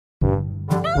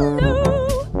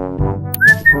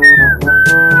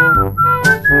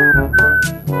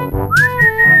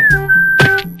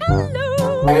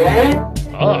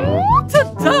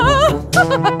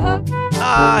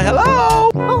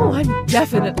Hello? Oh, I'm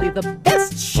definitely the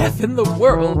best chef in the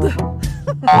world.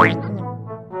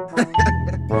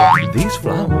 These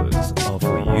flowers are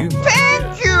for you.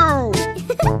 Thank you!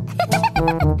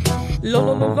 La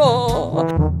la la la.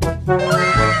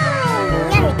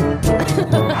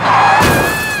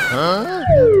 Huh?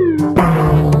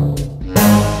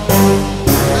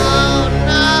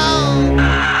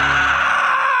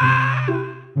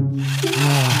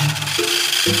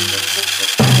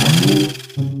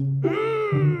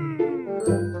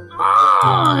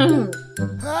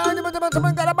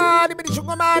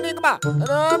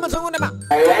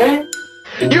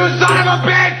 You son of a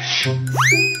bitch!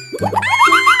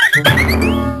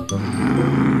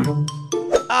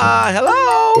 Hello?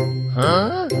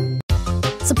 Huh?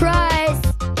 Surprise!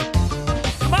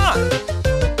 Come on!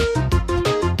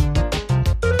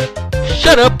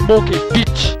 Shut up, monkey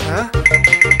bitch! Huh?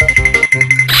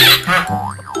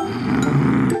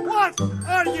 What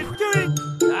are you doing?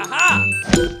 Aha!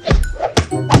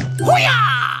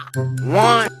 Hoo-yah!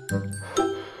 One.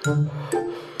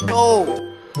 Oh.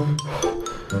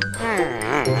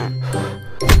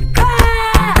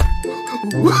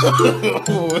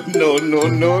 No, no,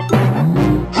 no.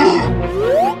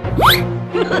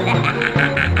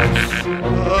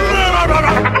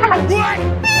 What?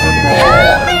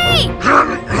 Help me!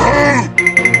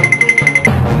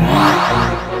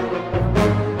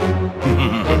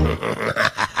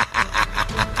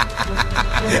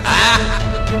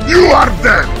 You are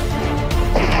dead!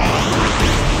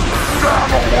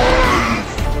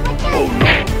 Oh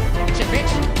no! It's a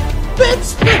bitch! Bitch!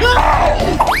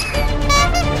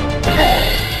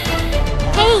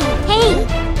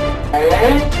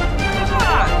 Hey!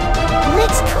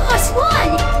 Let's cross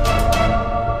one!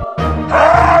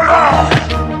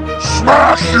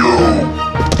 Smash you!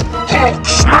 Hulk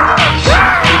smash!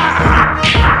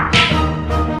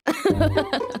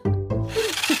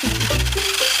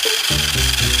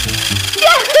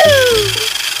 Yahoo!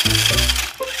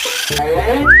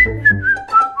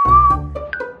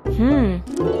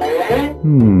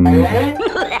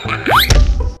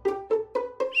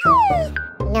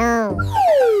 No.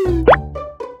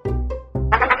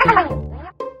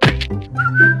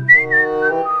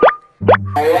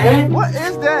 What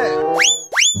is that?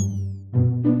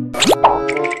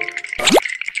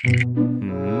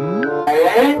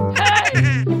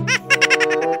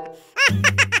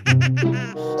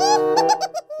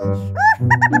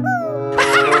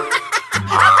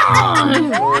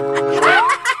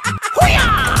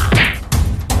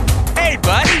 Hey,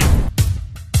 buddy!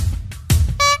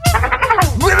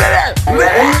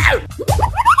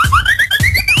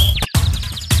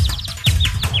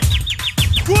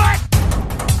 What?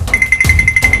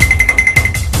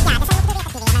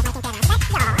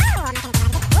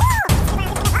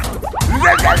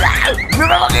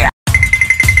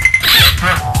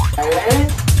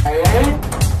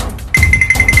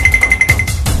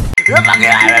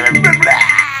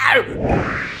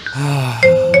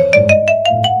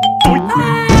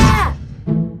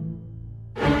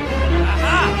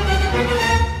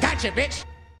 Gotcha, bitch!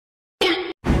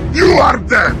 You are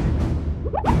dead!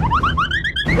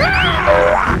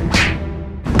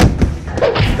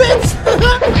 Bitch!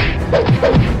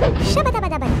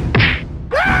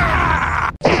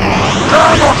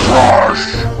 Gamma Crush!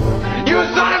 You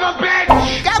son of a bitch!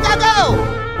 Go, go, go!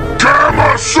 Gamma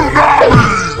Tsunami!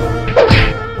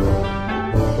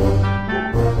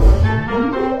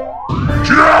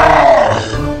 Yeah!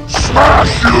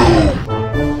 Smash you!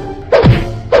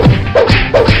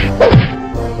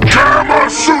 Gamma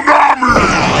Tsunami!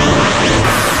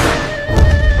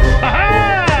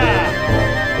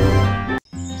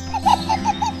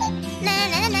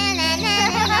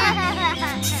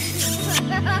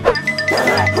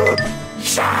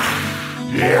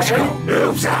 Let's go,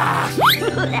 moves off!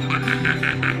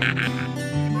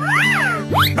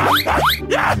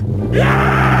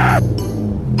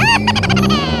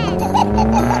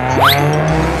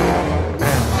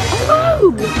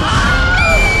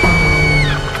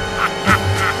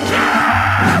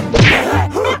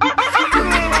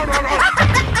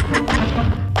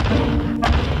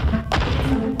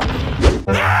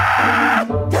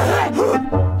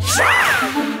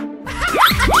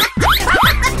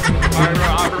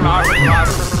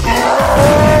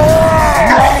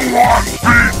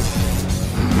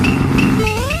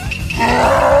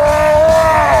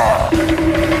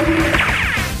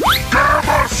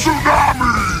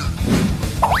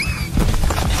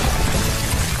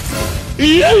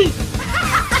 Today's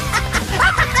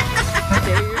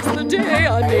the day I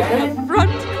make the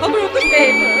front cover of the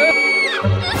paper.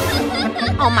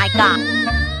 Oh my god.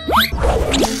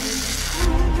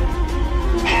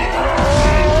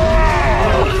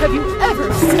 Have you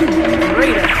ever seen a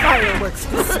greater fireworks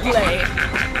display?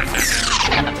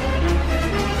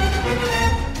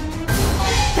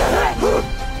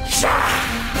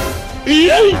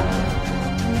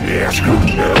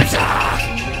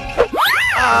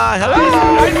 Hello.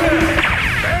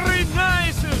 Very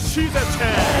nice, she's a 10.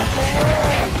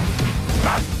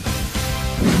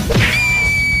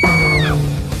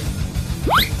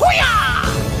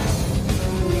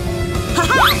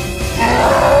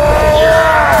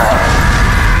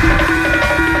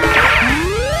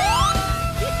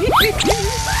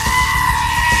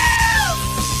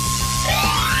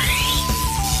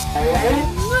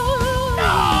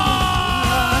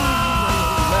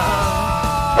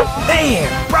 Man,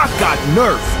 Brock got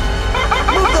nerfed.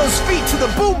 Move those feet to the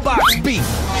boombox beat.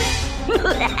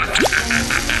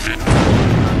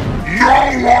 No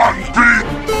one beat.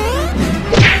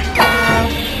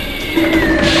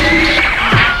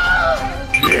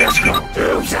 Let's go,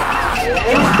 Elsa.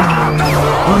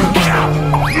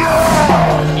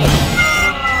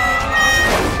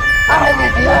 Out of the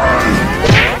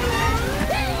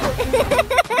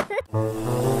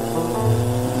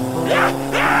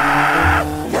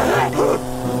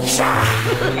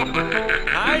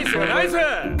Nice, nice.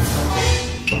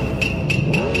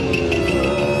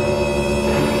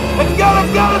 Let's go,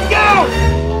 let's go, let's go!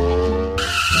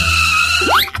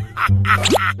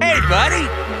 Hey, buddy.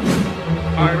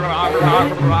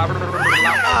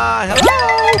 Hello.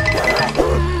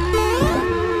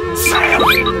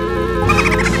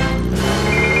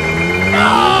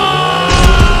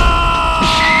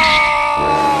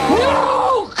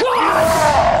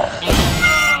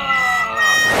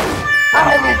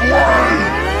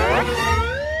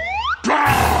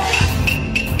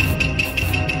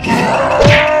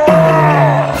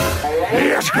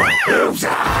 Let's go, Elsa.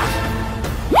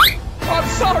 I'm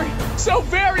sorry, so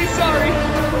very sorry.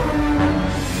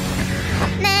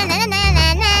 Na na na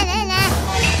na na na na.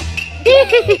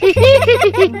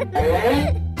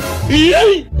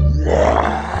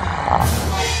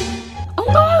 Oh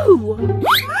no!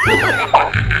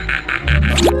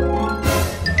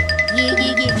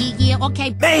 Yeah,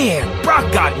 okay. Man,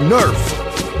 Brock got nerfed.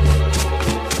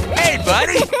 Hey,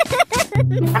 buddy.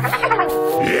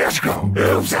 Let's go,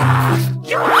 Elsa.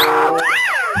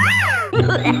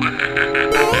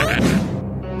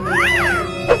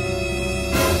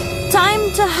 Time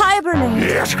to hibernate.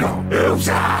 Let's go,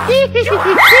 Elsa.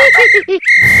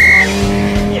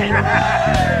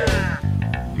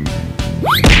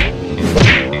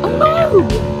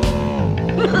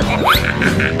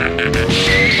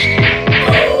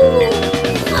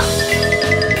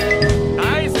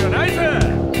 Nice, nice.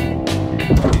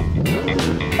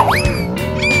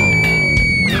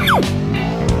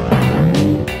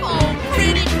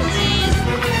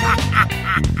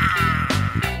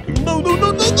 No, no,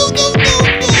 no, no, no, no, no, no.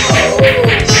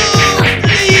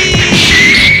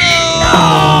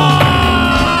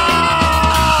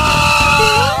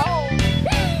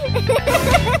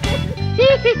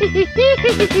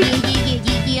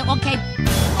 Yeah, okay.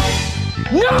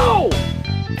 No!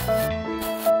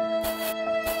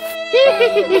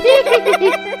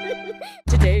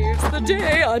 Today's the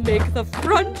day I make the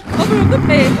front cover of the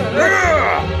paper.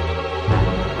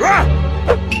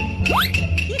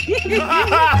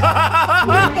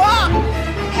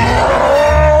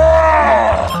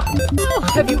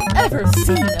 Have you ever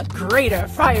seen a greater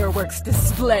fireworks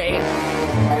display?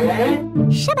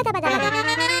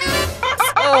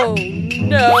 Oh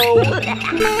no!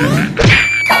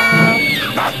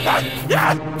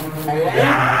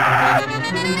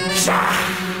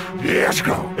 Let's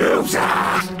go,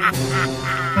 Elsa.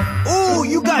 Ooh,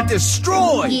 you got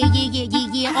destroyed.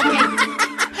 Yeah, okay.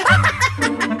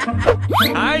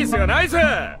 Nice, nice.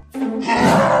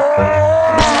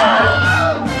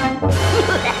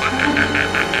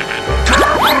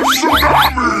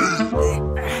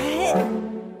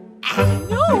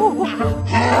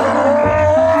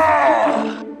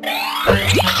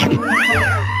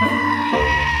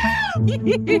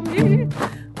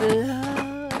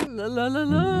 La la la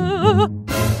la.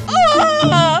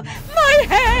 Ah! My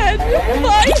head!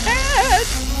 My head!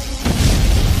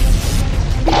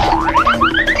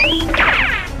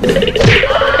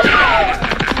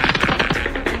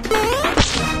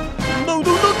 No, no,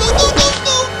 no, no, no, no, no, no.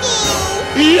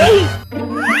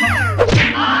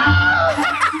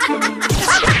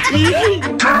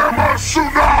 Gamma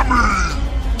tsunami!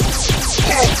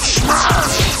 Hulk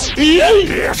smash!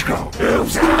 Let's Let's go.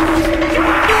 Elsa.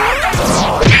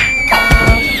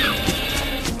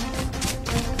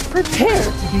 Prepare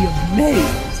to be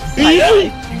amazed by